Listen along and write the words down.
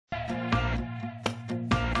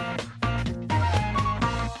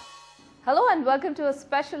Hello and welcome to a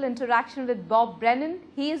special interaction with Bob Brennan.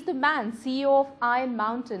 He is the man, CEO of Iron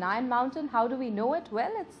Mountain. Iron Mountain, how do we know it?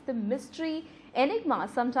 Well, it's the mystery enigma,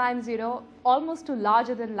 sometimes, almost to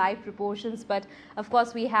larger than life proportions. But of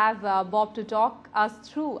course, we have Bob to talk us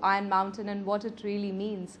through Iron Mountain and what it really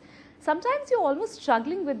means. Sometimes you're almost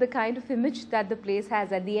struggling with the kind of image that the place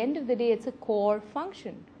has. At the end of the day, it's a core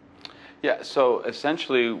function. Yeah, so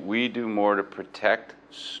essentially we do more to protect,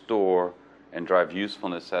 store, and drive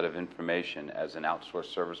usefulness out of information as an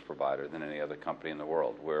outsourced service provider than any other company in the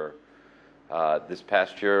world. This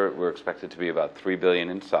past year, we're expected to be about $3 billion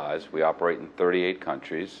in size. We operate in 38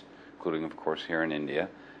 countries, including, of course, here in India,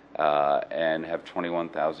 and have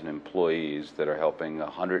 21,000 employees that are helping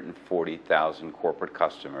 140,000 corporate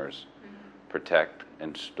customers protect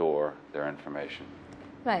and store their information.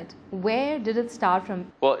 Right. Where did it start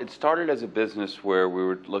from? Well, it started as a business where we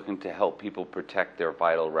were looking to help people protect their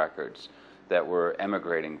vital records that were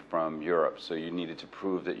emigrating from Europe. So you needed to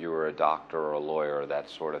prove that you were a doctor or a lawyer or that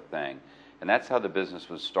sort of thing. And that's how the business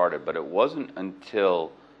was started. But it wasn't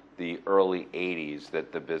until the early 80s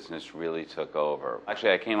that the business really took over.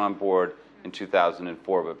 Actually, I came on board in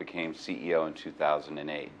 2004, but became CEO in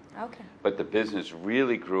 2008. Okay. But the business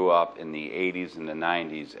really grew up in the 80s and the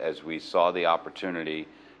 90s as we saw the opportunity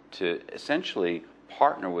to essentially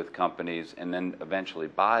partner with companies and then eventually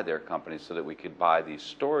buy their companies so that we could buy these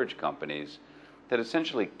storage companies that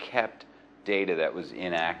essentially kept data that was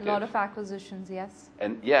inactive. A lot of acquisitions, yes.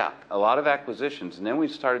 And yeah, a lot of acquisitions. And then we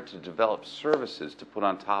started to develop services to put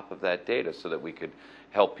on top of that data so that we could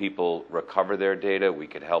help people recover their data, we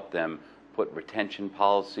could help them put retention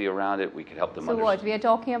policy around it, we could help them understand. So what, we are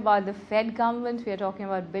talking about the Fed government, we are talking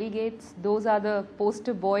about Bill Gates, those are the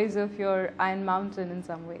poster boys of your Iron Mountain in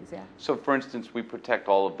some ways, yeah? So for instance, we protect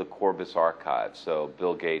all of the Corbis archives. So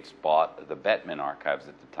Bill Gates bought the Bettman archives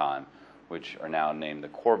at the time, which are now named the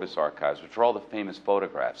Corbis archives, which are all the famous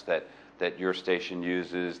photographs that your station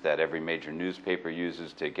uses, that every major newspaper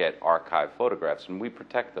uses to get archive photographs, and we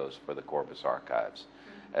protect those for the Corbis archives,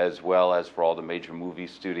 as well as for all the major movie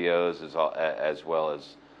studios, as well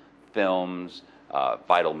as films,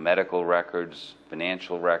 vital medical records,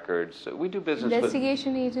 financial records. So we do business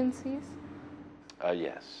investigation agencies?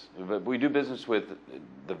 Yes. But we do business with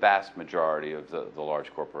the vast majority of the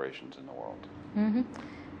large corporations in the world. Mm-hmm.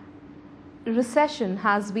 Recession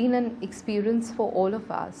has been an experience for all of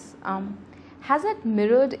us. Has it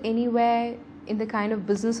mirrored anywhere in the kind of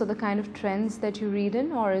business or the kind of trends that you read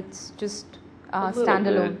in, or it's just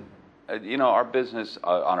standalone? Our business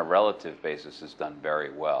on a relative basis has done very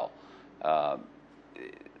well.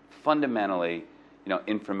 Fundamentally,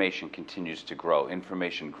 information continues to grow.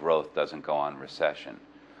 Information growth doesn't go on recession.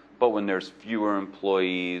 But when there's fewer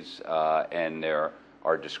employees and there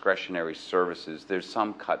are discretionary services, there's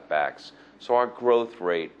some cutbacks. So our growth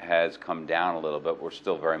rate has come down a little bit. We're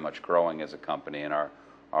still very much growing as a company, and our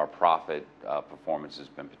profit performance has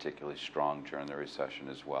been particularly strong during the recession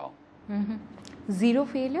as well. Mm-hmm. Zero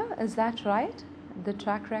failure, is that right? The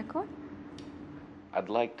track record? I'd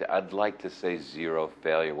like to say zero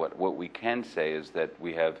failure. What we can say is that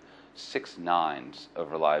we have 6 nines of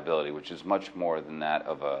reliability, which is much more than that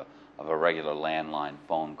of a regular landline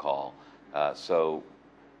phone call. So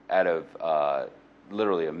out of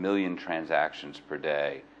literally 1 million transactions per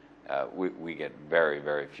day, we get very,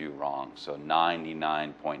 very few wrong. So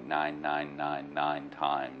 99.9999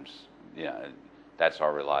 times, that's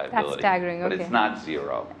our reliability. That's staggering, but okay. It's not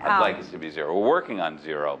zero. I'd like it to be zero. We're working on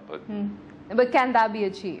zero, but... But can that be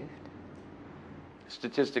achieved?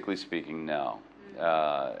 Statistically speaking, no.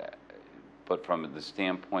 But from the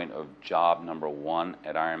standpoint of job number 1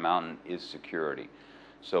 at Iron Mountain is security.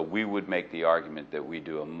 So we would make the argument that we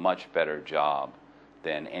do a much better job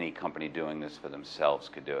than any company doing this for themselves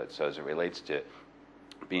could do it. So as it relates to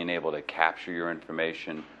being able to capture your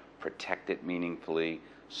information, protect it meaningfully,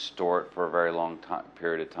 store it for a very long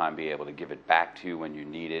period of time, be able to give it back to you when you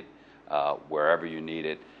need it, wherever you need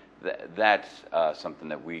it, that's something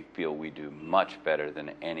that we feel we do much better than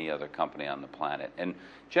any other company on the planet. And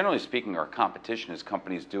generally speaking, our competition is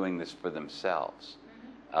companies doing this for themselves.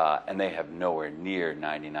 And they have nowhere near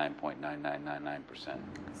 99.9999%.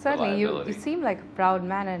 Certainly, you seem like a proud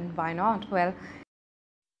man, and why not? Well,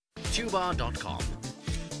 Tuba.com